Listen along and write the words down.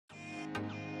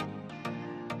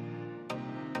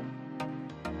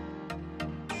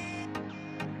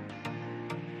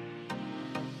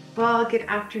Well, good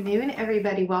afternoon,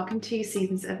 everybody. Welcome to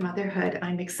Seasons of Motherhood.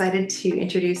 I'm excited to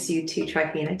introduce you to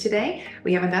Tryphena today.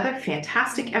 We have another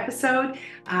fantastic episode.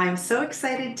 I'm so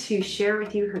excited to share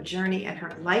with you her journey and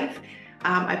her life.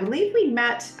 I believe we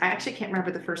met, I actually can't remember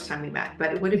the first time we met,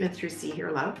 but it would have been through See Hear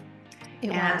Love.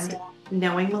 It was, And yeah.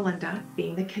 knowing Melinda,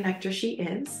 being the connector she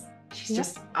is, she's Yep.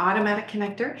 just automatic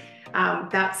connector.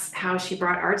 That's how she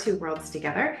brought our two worlds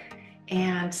together.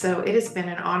 And so it has been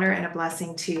an honor and a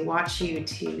blessing to watch you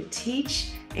to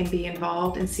teach and be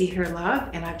involved in See Hear Love.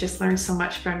 And I've just learned so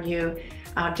much from you,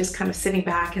 just kind of sitting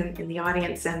back in the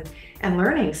audience and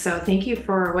learning. So thank you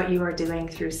for what you are doing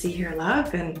through See Hear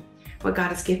Love and what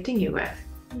God is gifting you with.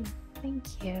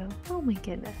 Thank you. Oh my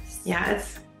goodness. Yeah,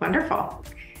 it's wonderful.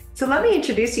 So let me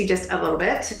introduce you just a little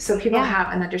bit so people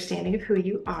have an understanding of who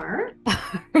you are.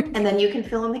 And then you can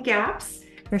fill in the gaps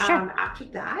For sure. after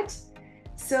that.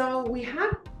 So we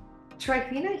have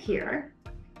Tryphena here.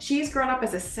 She's grown up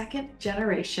as a second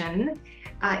generation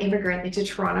immigrant into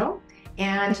Toronto,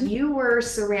 and you were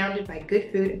surrounded by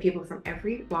good food and people from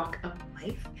every walk of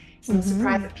life. It's no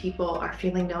surprise that people are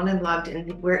feeling known and loved in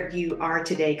where you are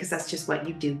today, because that's just what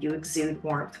you do. You exude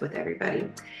warmth with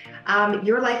everybody.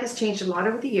 Your life has changed a lot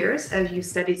over the years as you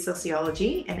studied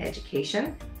sociology and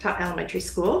education, taught elementary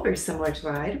school, very similar to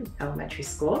what I did with elementary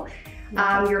school.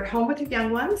 You're at home with your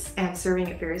young ones and serving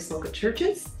at various local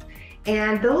churches.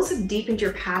 And those have deepened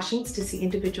your passions to see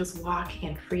individuals walk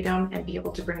in freedom and be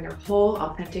able to bring their whole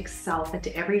authentic self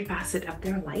into every facet of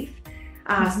their life,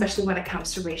 especially when it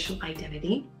comes to racial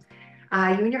identity. You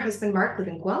and your husband, Mark, live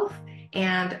in Guelph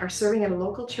and are serving at a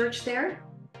local church there.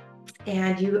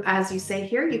 And you, as you say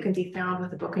here, you can be found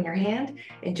with a book in your hand,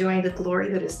 enjoying the glory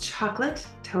that is chocolate.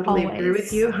 Totally agree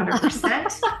with you,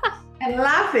 100%. And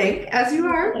laughing as you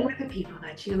are with the people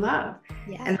that you love.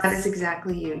 Yes. And that is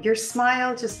exactly you. Your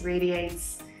smile just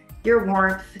radiates your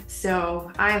warmth.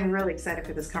 So I'm really excited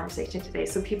for this conversation today,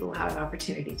 so people will have an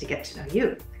opportunity to get to know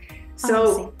you.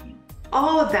 So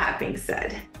all of that being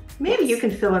said, maybe you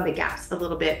can fill in the gaps a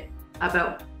little bit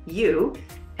about you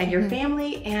and your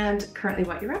family and currently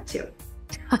what you're up to.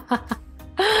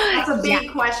 That's a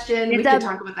big question. We could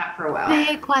talk about that for a while.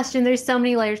 Big question. There's so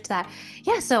many layers to that.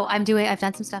 Yeah, so I've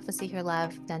done some stuff with See Hear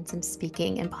Love, done some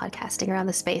speaking and podcasting around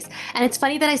the space. And it's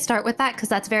funny that I start with that because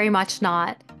that's very much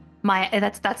not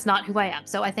that's not who I am.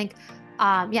 So I think,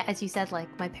 as you said, like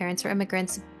my parents were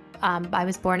immigrants. I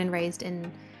was born and raised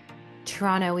in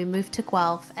Toronto. We moved to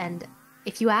Guelph. And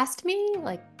if you asked me,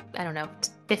 like, I don't know,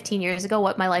 15 years ago,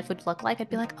 what my life would look like, I'd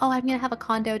be like, oh, I'm going to have a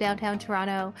condo downtown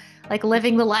Toronto, like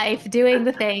living the life, doing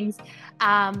the things.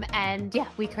 And yeah,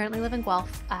 we currently live in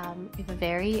Guelph. We have a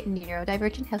very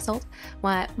neurodivergent household.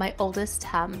 My oldest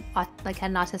had an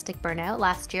autistic burnout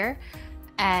last year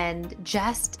and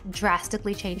just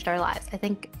drastically changed our lives. I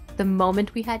think the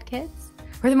moment we had kids,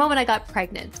 or the moment I got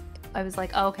pregnant, I was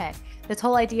like, oh, okay, this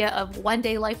whole idea of one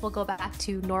day life will go back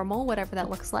to normal, whatever that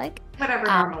looks like. Whatever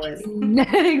normal is.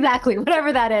 Exactly.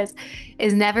 Whatever that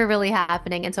is never really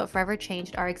happening. And so it forever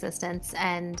changed our existence.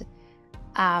 And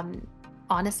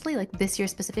honestly, like this year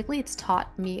specifically, it's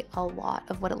taught me a lot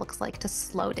of what it looks like to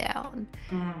slow down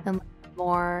and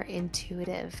more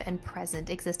intuitive and present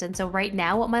existence. So right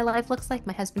now, what my life looks like,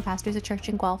 my husband pastors a church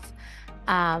in Guelph.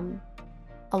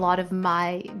 A lot of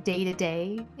my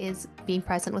day-to-day is being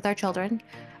present with our children,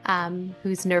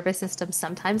 whose nervous systems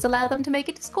sometimes allow them to make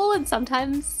it to school, and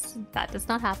sometimes that does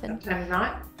not happen. Sometimes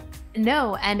not.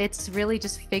 No, and it's really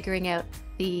just figuring out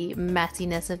the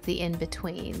messiness of the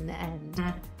in-between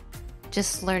and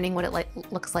just learning what it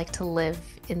looks like to live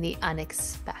in the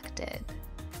unexpected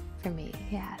for me.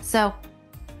 Yeah. So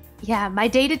yeah, my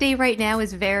day-to-day right now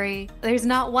is there's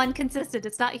not one consistent.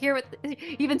 It's not here with,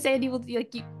 even Sandy will be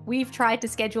like, we've tried to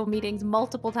schedule meetings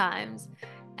multiple times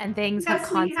and things have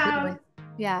constantly.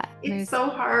 Yeah. It's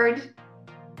so hard.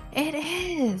 It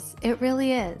is. It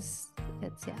really is.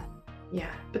 Yeah,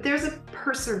 but there's a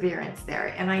perseverance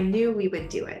there, and I knew we would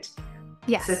do it.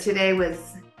 Yes. So today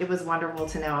it was wonderful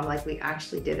to know. I'm like, we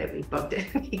actually did it. We booked it.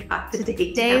 We got the date.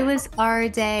 Today was our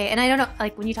day. And I don't know,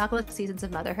 like when you talk about Seasons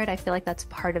of Motherhood, I feel like that's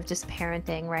part of just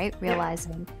parenting, right?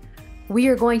 Realizing we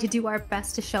are going to do our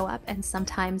best to show up, and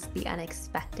sometimes the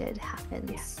unexpected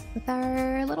happens with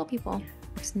our little people.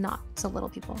 It's not so little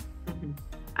people.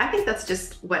 I think that's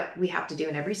just what we have to do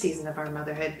in every season of our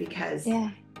motherhood, because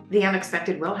the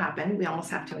unexpected will happen. We almost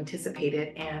have to anticipate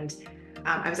it. And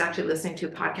I was actually listening to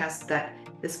a podcast that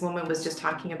this woman was just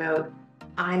talking about,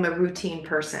 I'm a routine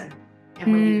person.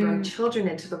 And when you bring children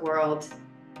into the world,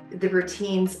 the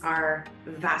routines are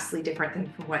vastly different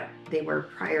than from what they were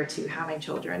prior to having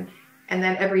children. And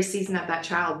then every season of that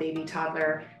child, baby,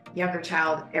 toddler, younger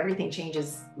child, everything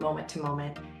changes moment to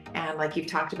moment. And like you've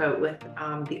talked about with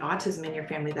the autism in your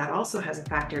family, that also has a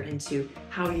factor into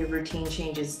how your routine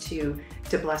changes to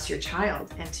bless your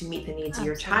child and to meet the needs of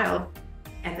your child.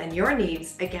 And then your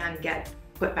needs, again, get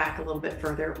put back a little bit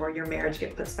further, or your marriage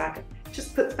gets put back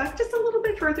just a little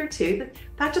bit further too.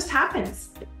 That just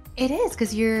happens. It is,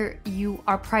 because you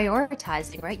are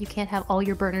prioritizing, right? You can't have all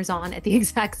your burners on at the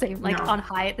exact same, like on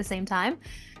high at the same time.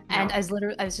 And I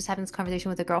was just having this conversation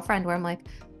with a girlfriend where I'm like,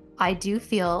 I do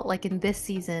feel like in this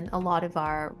season, a lot of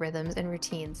our rhythms and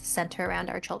routines center around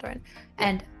our children.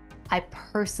 And I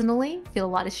personally feel a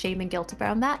lot of shame and guilt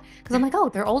around that, because I'm like, oh,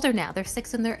 they're older now. They're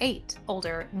 6 and they're 8,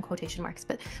 older in quotation marks.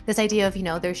 But this idea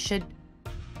of, there should,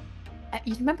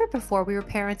 you remember before we were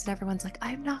parents and everyone's like,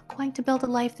 I'm not going to build a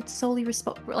life that solely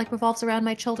revolves around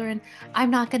my children. I'm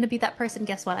not going to be that person.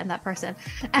 Guess what? I'm that person.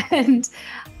 And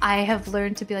I have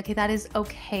learned to be like, hey, that is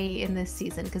okay in this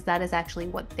season, because that is actually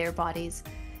what their bodies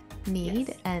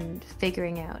need, and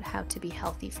figuring out how to be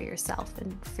healthy for yourself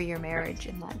and for your marriage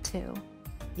in that too.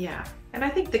 Yeah. And I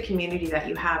think the community that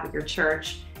you have at your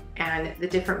church and the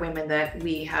different women that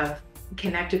we have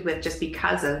connected with just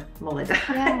because of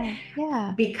Melinda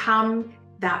become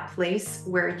that place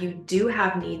where you do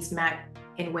have needs met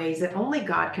in ways that only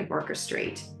God can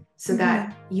orchestrate, so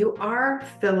that you are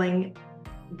filling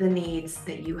the needs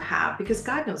that you have, because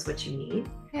God knows what you need.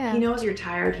 He knows you're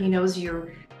tired. He knows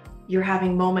you're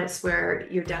having moments where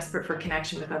you're desperate for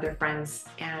connection with other friends,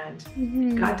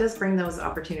 and God does bring those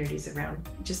opportunities around.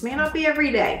 It just may not be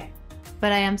every day.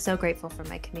 But I am so grateful for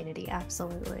my community.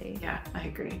 Absolutely. Yeah, I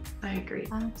agree.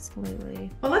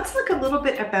 Absolutely. Well, let's look a little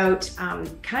bit about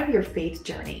kind of your faith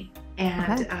journey,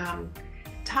 and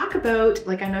talk about,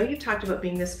 like, I know you've talked about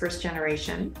being this first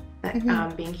generation,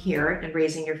 that being here and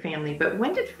raising your family, but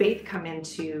when did faith come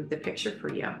into the picture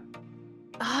for you?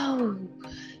 Oh,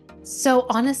 so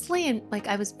honestly, like,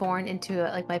 I was born into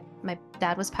it. Like my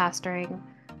dad was pastoring,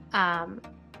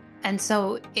 and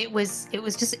so it was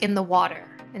just in the water.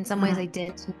 In some ways, I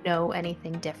didn't know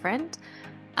anything different.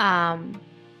 It's a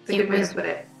good way to put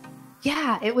it.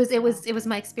 Yeah, it was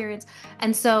my experience,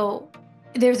 and so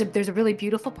there's a really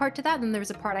beautiful part to that, and there's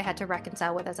a part I had to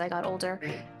reconcile with as I got older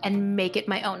and make it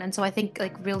my own. And so I think,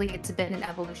 like, really, it's been an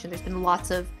evolution. There's been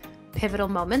lots of pivotal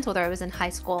moments, whether I was in high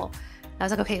school. I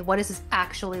was like, okay, what does this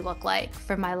actually look like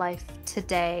for my life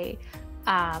today?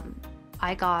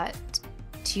 I got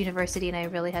to university and I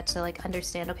really had to, like,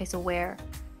 understand, okay, so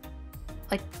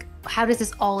how does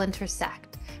this all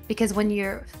intersect? Because when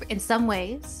you're, in some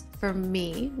ways, for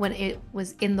me, when it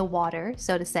was in the water,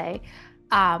 so to say,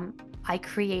 I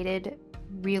created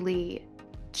really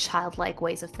childlike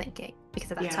ways of thinking, because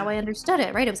that's how I understood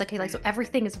it, right? It was like, hey, so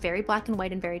everything is very black and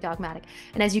white and very dogmatic.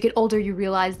 And as you get older, you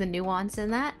realize the nuance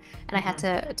in that. And I had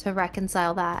to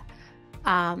reconcile that.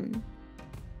 And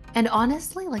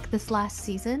honestly, like, this last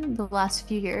season, the last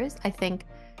few years, I think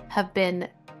have been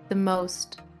the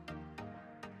most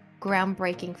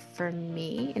groundbreaking for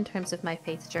me in terms of my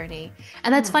faith journey.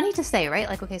 And that's funny to say, right?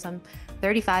 Like, okay, so I'm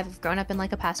 35, I've grown up in,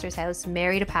 like, a pastor's house,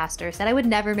 married a pastor, said I would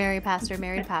never marry a pastor,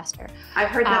 married a pastor. I've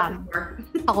heard that before.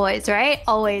 Always, right?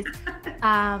 Always.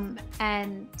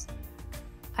 And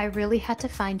I really had to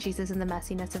find Jesus in the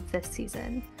messiness of this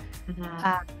season.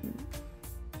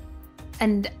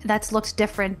 And that's looked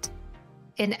different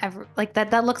in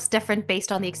that looks different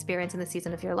based on the experience in the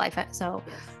season of your life. So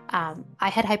I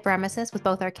had hyperemesis with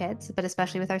both our kids, but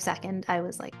especially with our second, I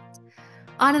was, like,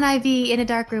 on an IV in a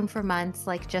dark room for months,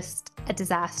 like, just a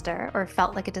disaster, or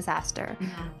felt like a disaster.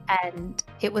 And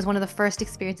it was one of the first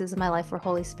experiences in my life where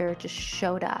Holy Spirit just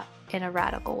showed up in a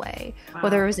radical way,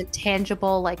 whether it was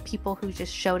intangible, like people who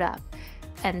just showed up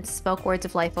and spoke words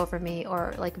of life over me,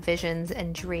 or like visions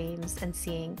and dreams, and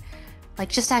seeing, like,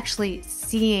 just actually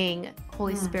seeing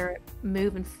Holy Spirit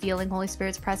move and feeling Holy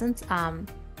Spirit's presence.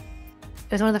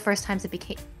 It was one of the first times it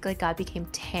became, like, God became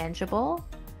tangible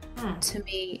to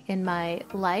me in my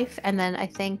life. And then I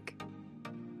think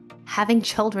having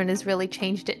children has really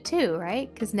changed it too,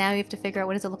 right? Because now you have to figure out,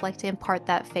 what does it look like to impart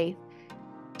that faith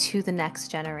to the next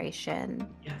generation?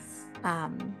 Yes.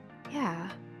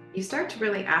 You start to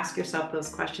really ask yourself those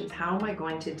questions. How am I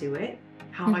going to do it?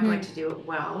 How am I going to do it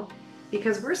well?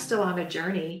 Because we're still on a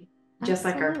journey, just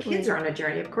like our kids are on a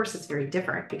journey. Of course, it's very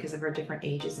different because of our different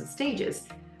ages and stages,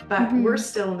 but we're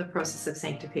still in the process of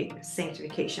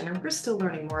sanctification, and we're still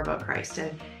learning more about Christ.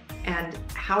 And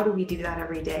how do we do that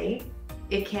every day?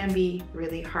 It can be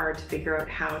really hard to figure out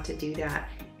how to do that.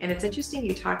 And it's interesting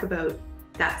you talk about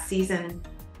that season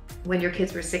when your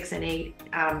kids were 6 and 8,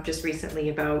 just recently,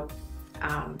 about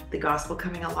the gospel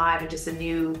coming alive and just a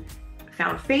new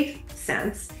found faith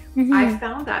sense. I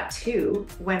found that too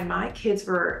when my kids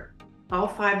were all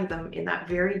five of them in that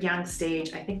very young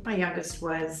stage. I think my youngest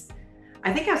was,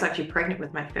 I think I was actually pregnant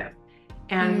with my fifth.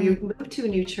 And we moved to a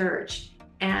new church.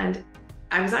 And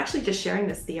I was actually just sharing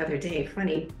this the other day,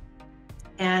 funny.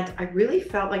 And I really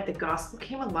felt like the gospel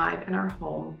came alive in our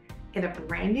home in a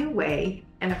brand new way,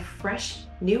 in a fresh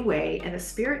new way. And the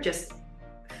Spirit just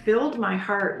filled my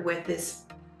heart with this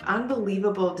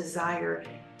unbelievable desire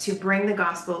to bring the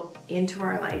gospel into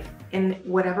our life in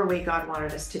whatever way God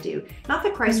wanted us to do. Not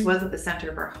that Christ wasn't the center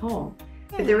of our home,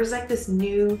 but there was like this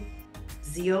new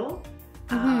zeal.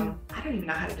 I don't even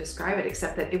know how to describe it,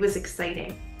 except that it was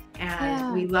exciting.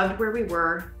 And we loved where we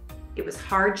were. It was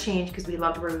hard change because we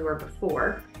loved where we were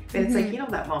before. But it's like, you know,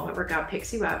 that moment where God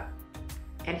picks you up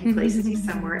and he places you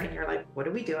somewhere and you're like, what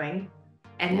are we doing?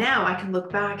 And now I can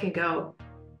look back and go,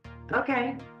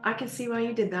 okay, I can see why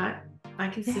you did that. I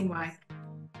can see why.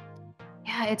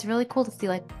 Yeah, it's really cool to see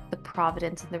like the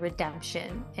providence and the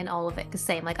redemption in all of it. Because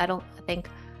same, like I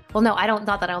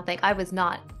was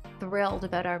not thrilled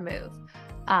about our move.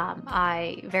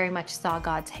 I very much saw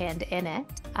God's hand in it.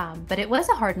 But it was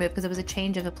a hard move because it was a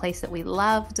change of a place that we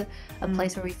loved, a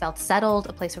place where we felt settled,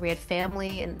 a place where we had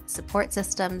family and support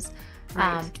systems,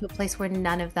 to a place where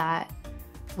none of that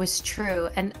was true.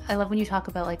 And I love when you talk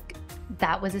about like,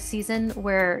 that was a season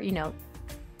where, you know,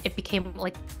 it became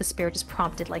like the Spirit just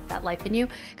prompted like that life in you.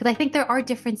 Because I think there are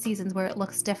different seasons where it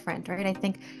looks different, right? I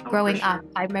think growing up,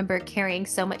 I remember carrying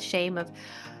so much shame of,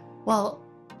 well,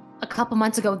 a couple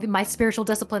months ago, my spiritual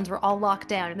disciplines were all locked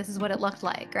down and this is what it looked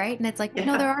like, right? And it's like,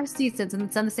 no, there are seasons, and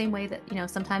it's in the same way that, you know,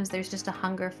 sometimes there's just a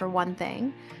hunger for one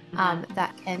thing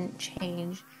that can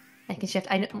change and can shift.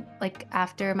 I know, like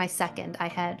after my second, I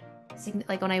had,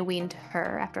 like when I weaned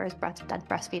her, after I was done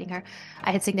breastfeeding her,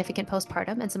 I had significant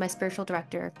postpartum. And so my spiritual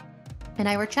director and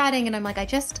I were chatting and I'm like, I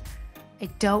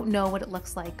don't know what it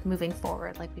looks like moving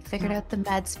forward. Like we figured out the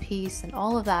meds piece and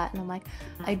all of that. And I'm like,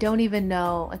 I don't even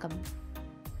know, like I'm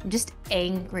just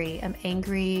angry. I'm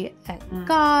angry at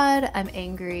God. I'm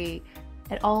angry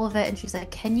at all of it. And she's like,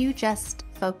 can you just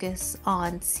focus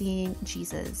on seeing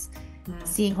Jesus,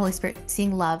 seeing Holy Spirit,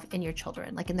 seeing love in your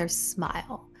children, like in their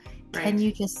smile? Can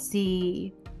you just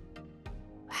see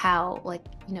how, like,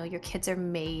 you know, your kids are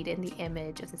made in the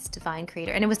image of this divine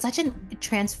creator? And it was such a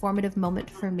transformative moment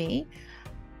for me,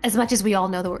 as much as we all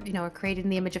know that we're, you know, we're created in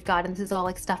the image of God. And this is all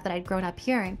like stuff that I'd grown up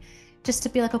hearing, just to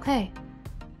be like, okay,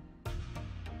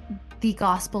 the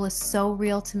gospel is so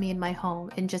real to me in my home,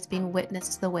 and just being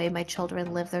witness to the way my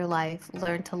children live their life,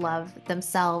 learn to love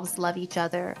themselves, love each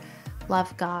other,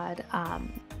 love God.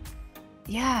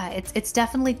 It's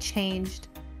definitely changed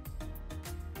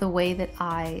the way that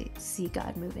I see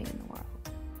God moving in the world.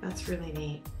 That's really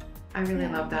neat. I really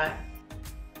love that.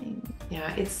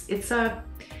 Yeah,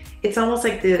 it's almost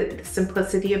like the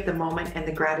simplicity of the moment and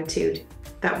the gratitude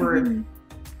that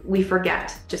we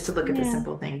forget just to look at the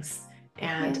simple things.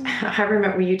 And I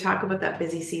remember when you talk about that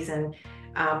busy season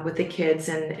with the kids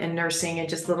and nursing and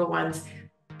just little ones,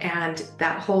 and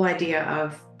that whole idea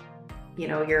of, you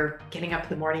know, you're getting up in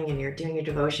the morning and you're doing your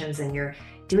devotions and you're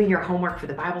doing your homework for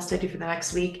the Bible study for the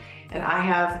next week. And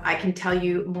I can tell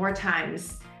you more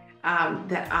times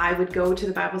that I would go to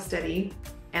the Bible study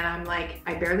and I'm like,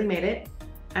 I barely made it.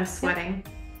 I'm sweating.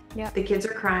 The kids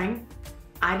are crying.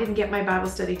 I didn't get my Bible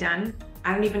study done.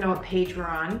 I don't even know what page we're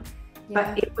on.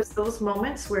 But it was those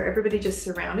moments where everybody just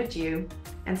surrounded you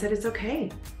and said, it's okay.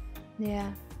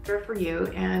 Yeah. We're here for you.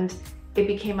 And it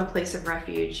became a place of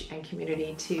refuge and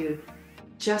community to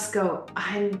just go,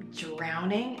 I'm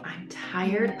drowning. I'm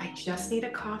tired. I just need a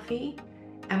coffee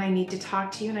and I need to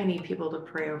talk to you and I need people to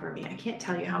pray over me. I can't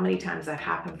tell you how many times that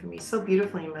happened for me so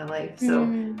beautifully in my life.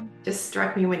 So just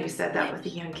struck me when you said that with the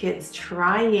young kids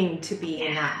trying to be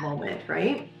in that moment,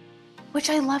 right? Which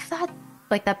I love that.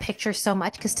 Like that picture so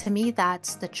much, because to me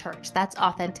that's the church, that's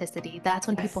authenticity, that's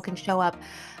when people can show up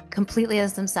completely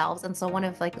as themselves. And so one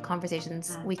of like the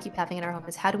conversations we keep having in our home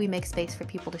is, how do we make space for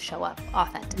people to show up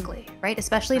authentically, right?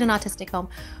 Especially in an autistic home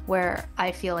where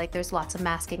I feel like there's lots of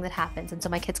masking that happens, and so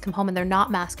my kids come home and they're not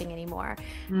masking anymore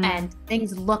and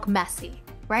things look messy,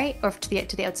 right? Or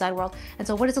to the outside world. And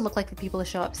so what does it look like for people to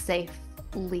show up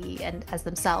safely and as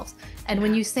themselves? And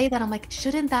when you say that, I'm like,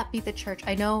 shouldn't that be the church?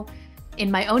 I know in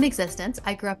my own existence,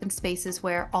 I grew up in spaces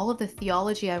where all of the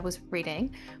theology I was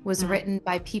reading was written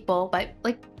by people, by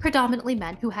like predominantly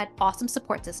men who had awesome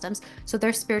support systems. So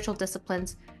their spiritual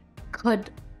disciplines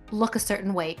could look a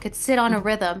certain way, could sit on a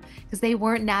rhythm, because they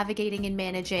weren't navigating and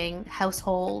managing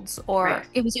households, or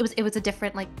it was a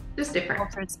different, like, just different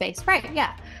altered space. Right.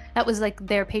 Yeah. That was like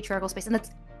their patriarchal space. And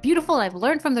that's beautiful. And I've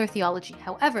learned from their theology.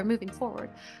 However, moving forward,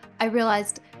 I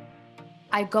realized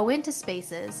I go into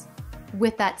spaces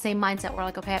with that same mindset, we're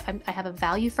like, okay, I have a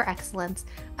value for excellence.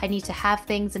 I need to have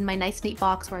things in my nice, neat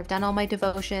box where I've done all my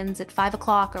devotions at 5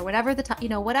 o'clock or whatever the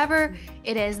time, whatever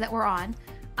it is that we're on.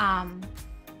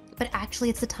 But actually,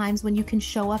 it's the times when you can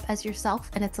show up as yourself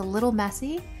and it's a little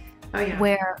messy,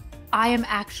 where I am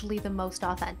actually the most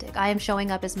authentic. I am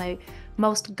showing up as my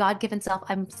most God-given self.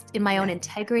 I'm in my own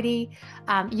integrity.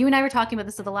 You and I were talking about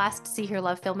this at the last See, Hear,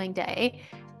 Love filming day.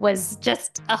 Was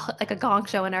just like a gong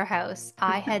show in our house.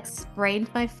 I had sprained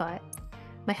my foot.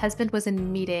 My husband was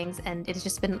in meetings and it has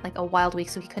just been like a wild week,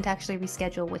 so he couldn't actually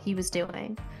reschedule what he was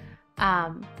doing.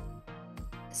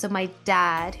 So my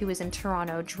dad, who was in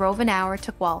Toronto, drove an hour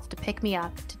to Guelph to pick me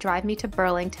up, to drive me to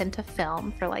Burlington to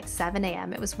film for like 7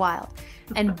 a.m. It was wild.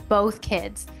 And both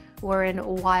kids were in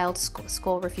wild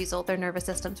school refusal. Their nervous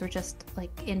systems were just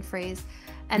like in freeze.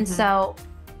 And so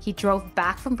he drove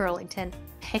back from Burlington,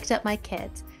 picked up my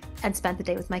kids, and spent the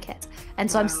day with my kids. And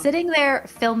so I'm sitting there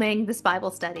filming this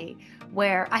Bible study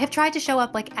where I have tried to show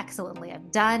up like excellently.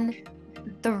 I've done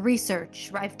the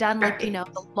research, I've done like,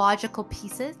 the logical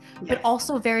pieces, but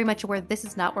also very much where this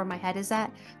is not where my head is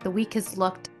at. The week has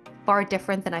looked far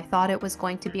different than I thought it was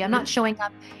going to be. I'm not showing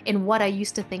up in what I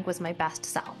used to think was my best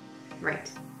self.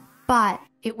 Right. But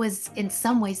it was in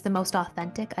some ways the most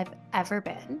authentic I've ever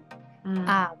been.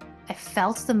 I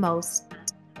felt the most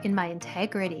in my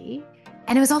integrity.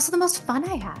 And it was also the most fun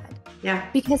I had. Yeah.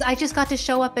 Because I just got to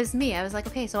show up as me. I was like,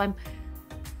 okay, so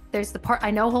there's the part,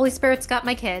 I know Holy Spirit's got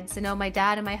my kids, I know my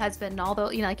dad and my husband and all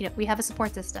the, we have a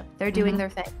support system. They're doing their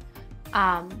thing.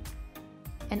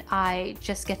 And I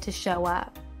just get to show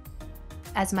up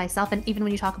as myself. And even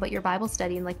when you talk about your Bible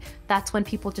study, and like, that's when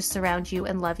people just surround you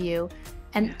and love you.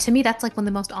 And to me, that's like when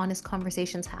the most honest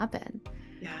conversations happen.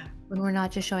 Yeah. When we're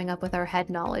not just showing up with our head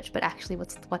knowledge, but actually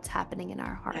what's happening in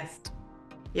our heart. Yes.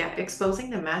 Yeah, exposing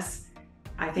the mess,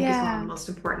 I think, is one of the most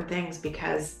important things,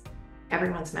 because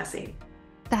everyone's messy.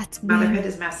 Motherhood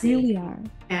is messy, really are.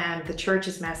 And the church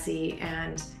is messy.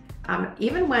 And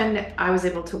even when I was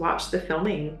able to watch the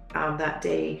filming that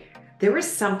day, there was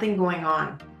something going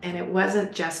on, and it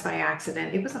wasn't just by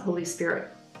accident. It was a Holy Spirit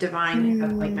divine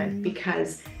appointment,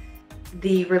 because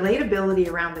the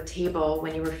relatability around the table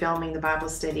when you were filming the Bible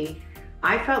study,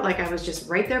 I felt like I was just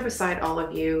right there beside all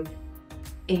of you,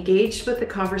 engaged with the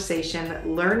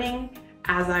conversation, learning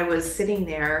as I was sitting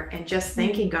there, and just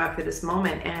thanking God for this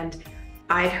moment. And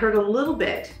I'd heard a little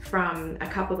bit from a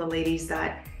couple of the ladies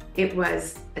that it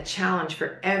was a challenge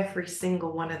for every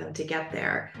single one of them to get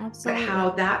there. Absolutely. But how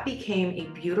that became a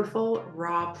beautiful,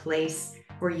 raw place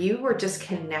where you were just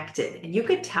connected, and you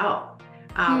could tell.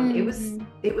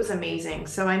 It was amazing.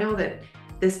 So I know that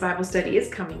this Bible study is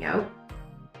coming out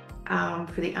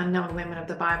for the unknown women of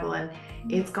the Bible, and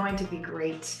it's going to be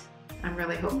great. I'm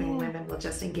really hoping women will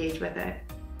just engage with it.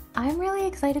 I'm really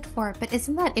excited for it. But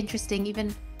isn't that interesting?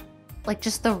 Even like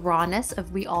just the rawness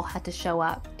of, we all had to show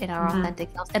up in our authentic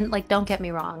selves. And like, don't get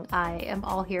me wrong, I am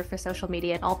all here for social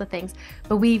media and all the things,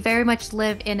 but we very much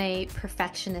live in a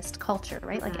perfectionist culture,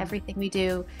 right? Like everything we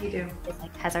do, it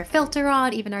like has our filter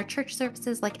on. Even our church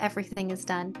services, like everything is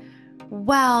done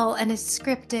well and is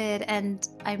scripted. And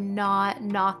I'm not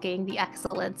knocking the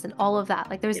excellence and all of that.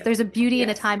 Like there's a beauty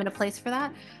and a time and a place for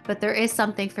that, but there is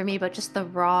something for me about just the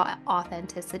raw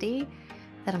authenticity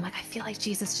that I'm like, I feel like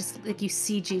Jesus, just like, you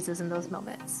see Jesus in those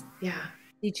moments. Yeah.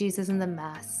 See Jesus in the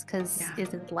mess, because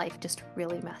isn't life just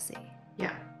really messy?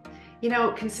 Yeah.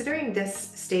 Considering this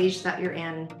stage that you're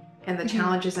in and the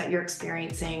challenges that you're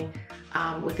experiencing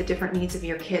with the different needs of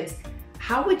your kids,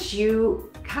 how would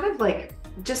you kind of like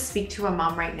just speak to a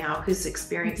mom right now who's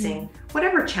experiencing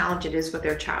whatever challenge it is with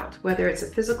their child, whether it's a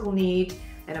physical need,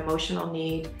 an emotional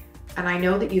need? And I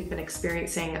know that you've been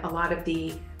experiencing a lot of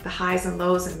the highs and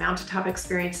lows and mountaintop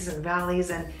experiences and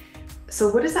valleys. And so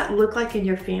what does that look like in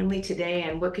your family today?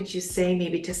 And what could you say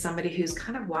maybe to somebody who's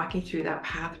kind of walking through that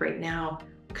path right now?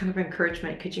 What kind of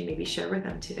encouragement could you maybe share with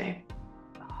them today?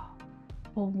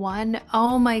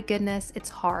 Oh my goodness, it's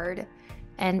hard.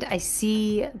 And I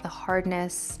see the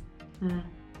hardness and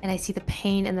I see the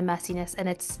pain and the messiness, and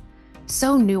it's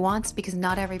so nuanced because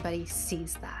not everybody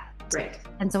sees that. Right.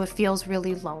 And so it feels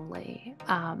really lonely.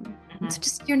 It's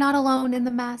just, you're not alone in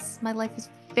the mess. My life is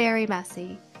very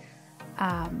messy.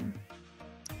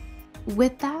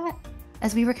 With that,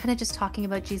 as we were kind of just talking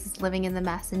about Jesus living in the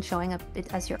mess and showing up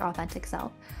as your authentic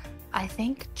self, I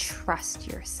think trust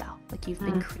yourself. Like, you've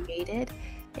been created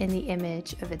in the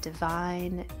image of a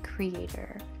divine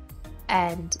creator,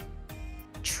 and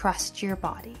trust your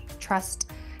body.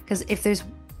 Trust, because if there's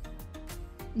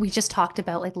we just talked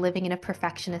about like living in a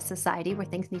perfectionist society where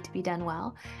things need to be done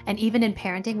well. And even in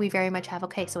parenting, we very much have,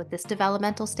 okay, so at this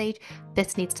developmental stage,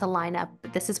 this needs to line up.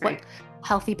 This is what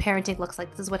healthy parenting looks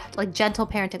like. This is what like gentle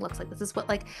parenting looks like. This is what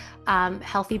like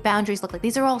healthy boundaries look like.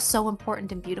 These are all so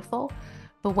important and beautiful.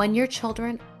 But when your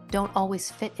children don't always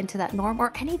fit into that norm,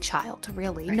 or any child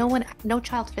really, no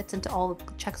child fits into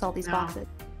checks all these boxes.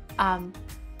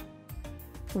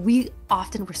 We're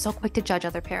so quick to judge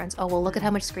other parents. Oh, well, look at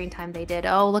how much screen time they did.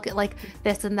 Oh, look at like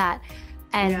this and that.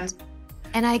 And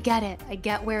I get it. I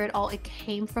get where it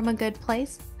came from a good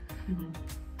place.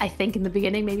 I think in the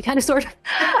beginning, maybe kind of sort of.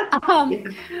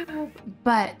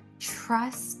 But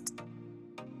trust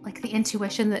like the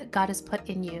intuition that God has put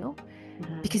in you,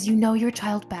 because you know your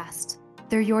child best.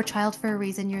 They're your child for a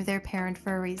reason. You're their parent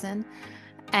for a reason.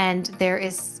 And there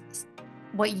is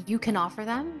what you can offer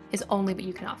them is only what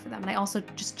you can offer them. And I also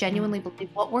just genuinely believe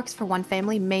what works for one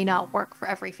family may not work for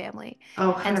every family.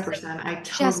 Oh, 100%. I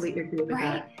totally agree with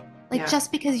that. Like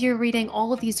just because you're reading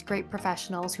all of these great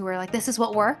professionals who are like, this is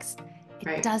what works,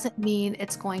 it doesn't mean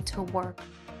it's going to work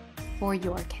for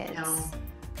your kids. No.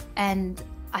 And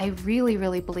I really,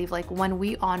 really believe like when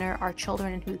we honor our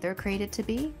children and who they're created to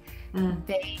be,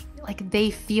 they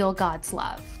feel God's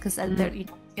love, because they're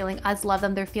feeling us love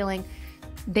them. They're feeling,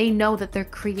 they know that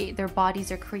their bodies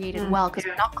are created well, because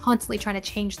we're not constantly trying to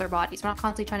change their bodies. We're not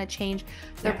constantly trying to change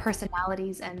their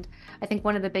personalities. And I think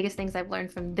one of the biggest things I've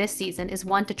learned from this season is,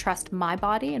 one, to trust my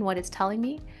body and what it's telling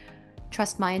me,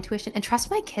 trust my intuition, and trust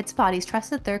my kids' bodies, trust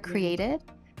that they're created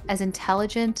as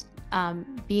intelligent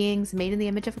beings made in the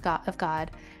image of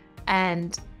God.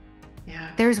 And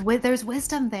there's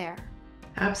wisdom there.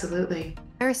 Absolutely.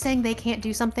 They're saying they can't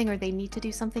do something or they need to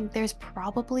do something. There's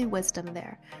probably wisdom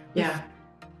there.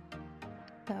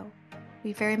 So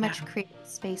we very much create a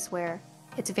space where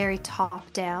it's very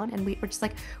top down, and we're just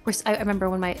like, I remember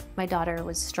when my daughter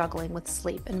was struggling with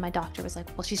sleep, and my doctor was like,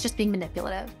 well, she's just being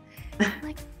manipulative.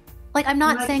 I'm like, I'm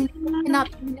not saying not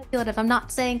being manipulative. I'm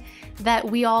not saying that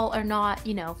we all are not,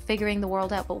 figuring the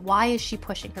world out, but why is she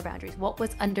pushing her boundaries? What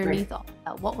was underneath all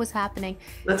that? What was happening?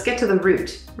 Let's get to the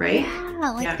root, right?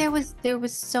 Yeah, there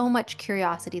was so much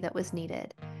curiosity that was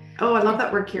needed. Oh, I love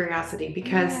that word, curiosity,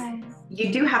 because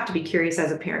you do have to be curious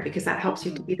as a parent, because that helps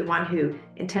you to be the one who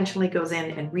intentionally goes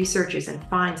in and researches and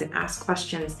finds and asks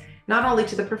questions, not only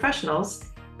to the professionals,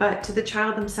 but to the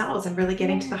child themselves, and really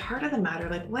getting to the heart of the matter.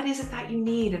 Like, what is it that you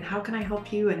need and how can I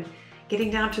help you? And getting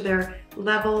down to their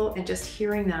level and just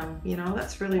hearing them,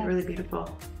 that's really, really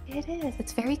beautiful. It is.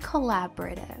 It's very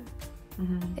collaborative.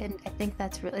 And I think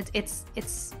that's really, it's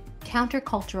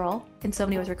countercultural in so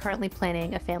many ways. We're currently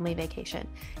planning a family vacation,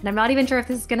 and I'm not even sure if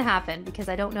this is going to happen, because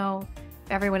I don't know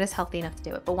if everyone is healthy enough to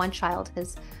do it. But one child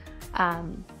has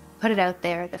put it out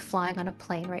there that flying on a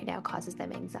plane right now causes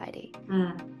them anxiety.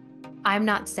 I'm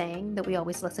not saying that we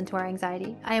always listen to our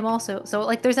anxiety. I am also, so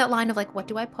like there's that line of like, what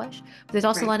do I push? But there's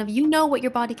also a line of, what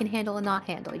your body can handle and not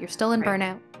handle. You're still in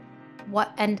burnout.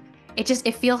 And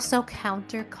it feels so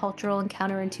countercultural and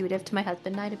counterintuitive to my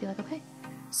husband and I to be like, okay,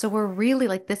 so we're really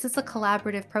like, this is a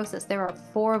collaborative process. There are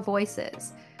 4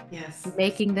 voices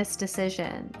making this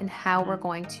decision, and how we're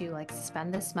going to like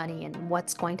spend this money and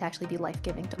what's going to actually be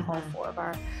life-giving to all 4 of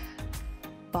our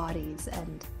bodies.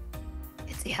 And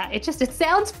it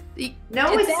sounds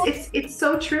it's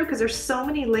so true, because there's so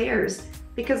many layers,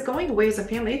 because going away as a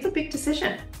family, it's a big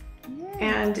decision.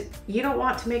 And you don't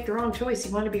want to make the wrong choice.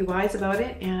 You want to be wise about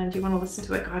it, and you want to listen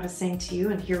to what God is saying to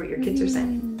you and hear what your kids are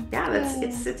saying.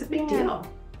 It's a big deal.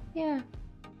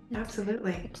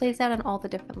 Absolutely. It plays out on all the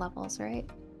different levels, right?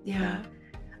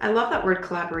 I love that word,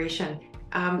 collaboration.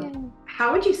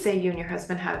 How would you say you and your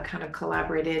husband have kind of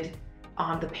collaborated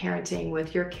on the parenting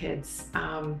with your kids?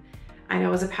 I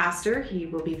know as a pastor, he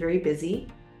will be very busy,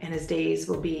 and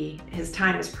his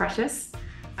time is precious,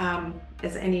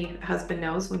 as any husband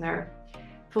knows when they're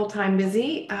full-time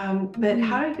busy. But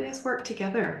how do you guys work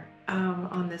together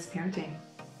on this parenting?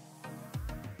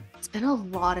 It's been a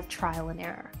lot of trial and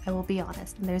error, I will be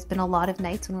honest. And there's been a lot of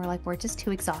nights when we're like, we're just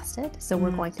too exhausted, so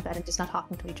we're going to bed and just not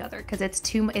talking to each other, because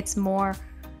it's more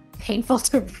painful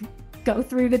to go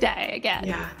through the day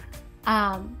again.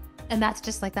 And that's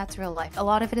just like, that's real life. A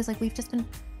lot of it is like, we've just been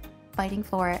fighting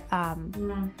for it.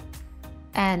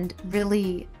 And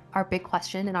really our big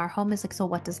question in our home is like, so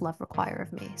what does love require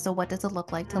of me? So what does it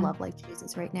look like to love like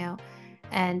Jesus right now?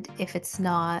 And if it's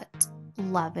not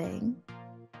loving,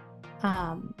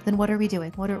 then what are we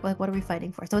doing? What are we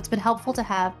fighting for? So it's been helpful to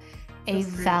have a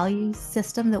value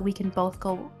system that we can both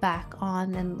go back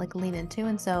on and like lean into.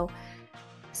 And so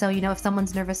if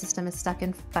someone's nervous system is stuck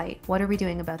in fight, what are we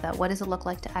doing about that? What does it look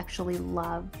like to actually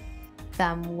love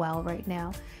them well right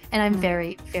now. And I'm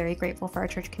very, very grateful for our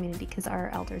church community because our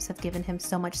elders have given him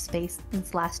so much space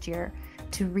since last year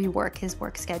to rework his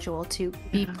work schedule, to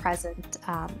be present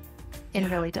in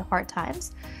really hard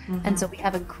times. And so we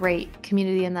have a great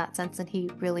community in that sense. And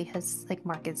he really has, like,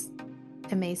 Mark is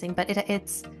amazing. But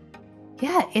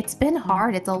it's been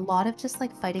hard. It's a lot of just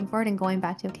like fighting for it and going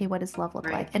back to, okay, what does love look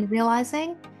like? And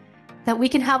realizing that we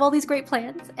can have all these great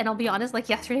plans. And I'll be honest, like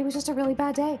yesterday was just a really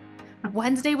bad day.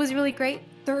 Wednesday was really great.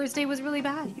 Thursday was really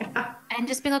bad. And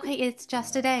just being like, okay, it's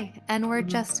just a day. And we're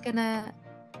just gonna,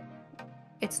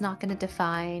 it's not gonna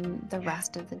define the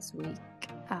rest of this week.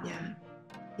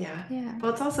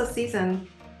 Well, it's also a season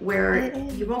where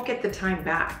you won't get the time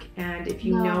back. And if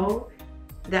you know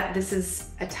that this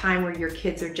is a time where your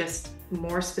kids are just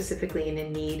more specifically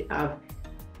in need of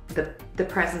the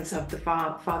presence of the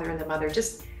father and the mother,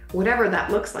 just whatever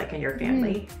that looks like in your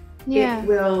family, it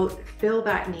will fill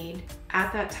that need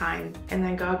at that time. And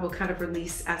then God will kind of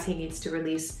release as he needs to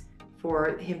release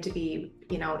for him to be,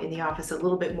 you know, in the office a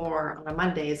little bit more on a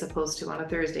Monday as opposed to on a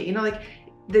Thursday, you know, like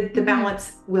the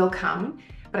balance will come.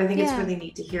 But I think it's really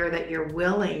neat to hear that you're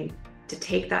willing to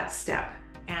take that step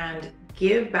and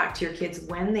give back to your kids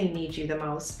when they need you the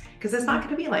most, because it's not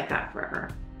going to be like that forever.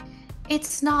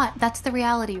 It's not. That's the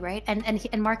reality, right?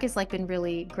 And Mark has like been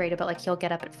really great about, like, he'll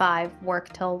get up at 5,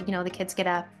 work till, you know, the kids get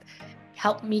up,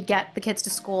 help me get the kids to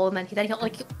school, and then he'll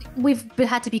like, we've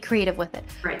had to be creative with it.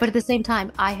 But at the same time,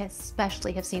 I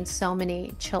especially have seen so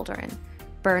many children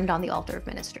burned on the altar of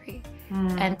ministry,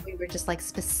 and we were just like,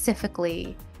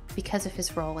 specifically because of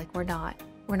his role, like we're not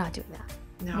doing that.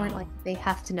 We're like, they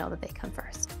have to know that they come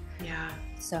first.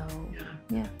 So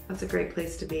that's a great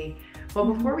place to be. Well,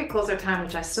 before we close our time,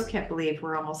 which I still can't believe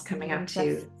we're almost coming up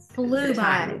to the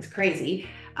time, it's crazy.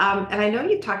 And I know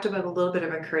you've talked about a little bit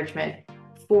of encouragement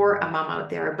for a mom out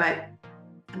there, but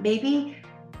maybe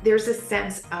there's a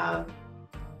sense of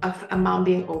a mom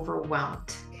being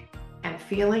overwhelmed and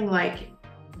feeling like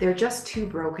they're just too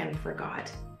broken for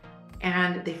God,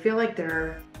 and they feel like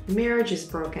their marriage is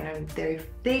broken, and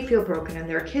they feel broken, and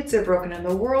their kids are broken, and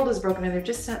the world is broken, and they're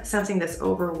just sensing this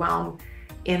overwhelm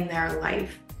in their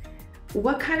life.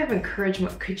 What kind of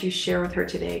encouragement could you share with her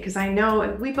today? Because I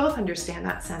know we both understand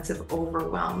that sense of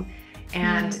overwhelm,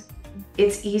 and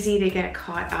it's easy to get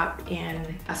caught up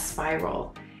in a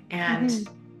spiral. And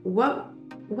what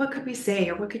could we say,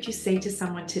 or what could you say to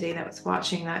someone today that was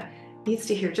watching that needs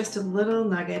to hear just a little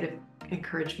nugget of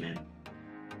encouragement?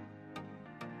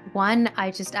 One,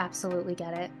 I just absolutely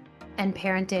get it. And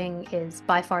parenting is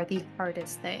by far the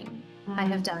hardest thing I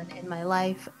have done in my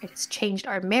life. It has changed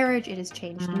our marriage. It has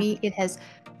changed me. It has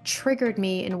triggered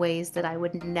me in ways that I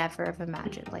would never have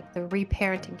imagined. Like, the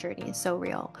reparenting journey is so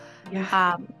real.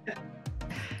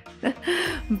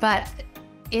 But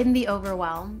in the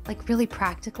overwhelm, like, really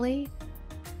practically,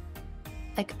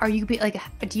 like,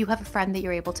 do you have a friend that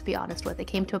you're able to be honest with? It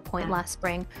came to a point last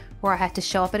spring where I had to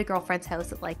show up at a girlfriend's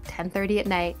house at like 10:30 at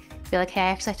night, be like, hey, I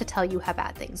actually have to tell you how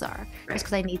bad things are, just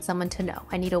because I need someone to know.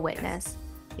 I need a witness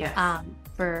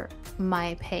for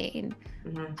my pain.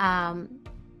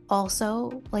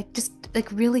 Also, like, just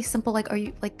like really simple, like, are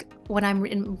you, like, when I'm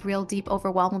in real deep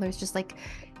overwhelm, there's just like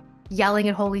yelling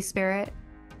at Holy Spirit,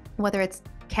 whether it's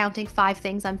counting 5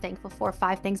 things I'm thankful for,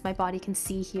 5 things my body can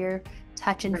see, hear,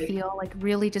 touch, and feel, like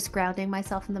really just grounding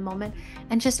myself in the moment.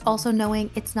 And just also knowing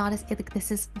it's not like,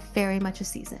 this is very much a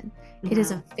season. It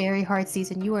is a very hard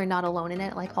season. You are not alone in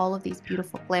it. Like, all of these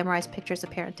beautiful glamorized pictures of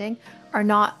parenting are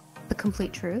not the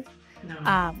complete truth.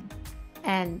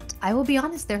 And I will be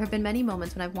honest, there have been many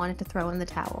moments when I've wanted to throw in the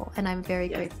towel, and I'm very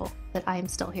grateful that I am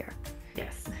still here.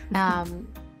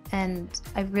 And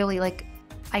I really, like,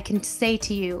 I can say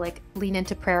to you, like, lean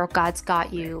into prayer, God's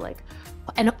got you, like,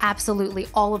 and absolutely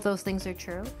all of those things are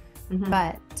true,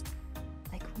 but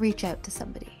like, reach out to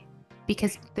somebody,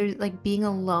 because there's, like, being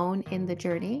alone in the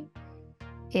journey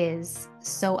is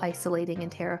so isolating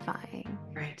and terrifying.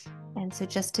 And so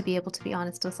just to be able to be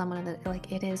honest with someone that,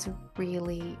 like, it is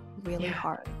really, really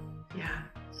hard.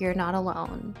 You're not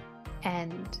alone.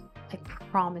 And I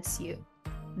promise you,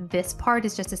 this part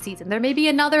is just a season. There may be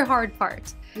another hard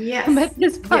part. But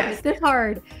this part, this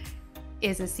hard,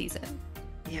 is a season.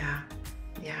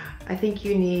 I think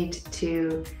you need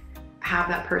to have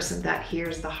that person that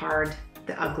hears the hard,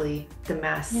 the ugly, the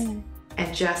mess,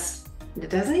 and just, it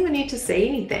doesn't even need to say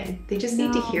anything. They just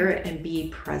need to hear it and be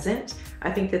present.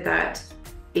 I think that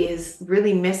is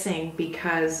really missing,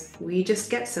 because we just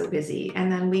get so busy,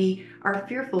 and then we are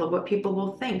fearful of what people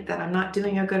will think, that I'm not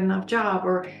doing a good enough job,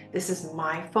 or this is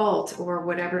my fault, or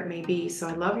whatever it may be. So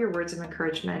I love your words of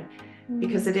encouragement,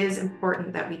 because it is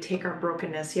important that we take our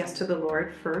brokenness, to the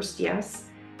Lord first,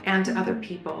 and to other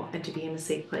people, and to be in a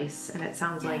safe place. And it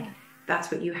sounds like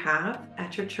that's what you have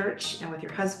at your church and with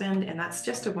your husband. And that's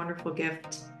just a wonderful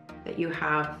gift that you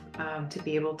have, to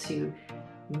be able to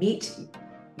meet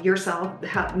yourself,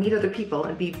 meet other people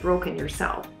and be broken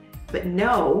yourself, but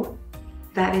know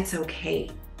that it's okay.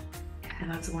 And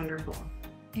that's wonderful.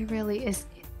 It really is.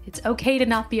 It's okay to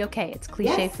not be okay. It's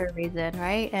cliche for a reason,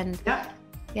 right? And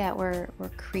yeah, we're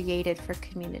created for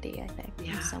community, I think,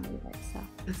 in so many ways. So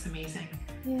that's amazing.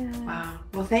 Yeah. Wow.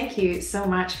 Well, thank you so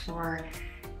much for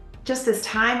just this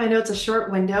time. I know it's a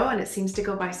short window and it seems to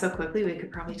go by so quickly. We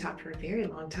could probably talk for a very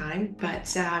long time,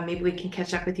 but maybe we can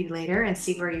catch up with you later and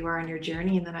see where you are on your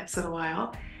journey in the next little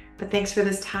while. But thanks for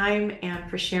this time and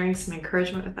for sharing some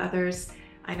encouragement with others.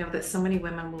 I know that so many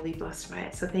women will be blessed by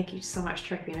it. So thank you so much,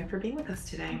 Tryphena, for being with us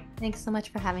today. Thanks so much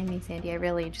for having me, Sandy. I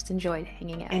really just enjoyed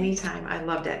hanging out. Anytime. I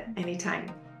loved it.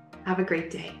 Anytime. Have a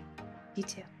great day. You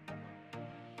too.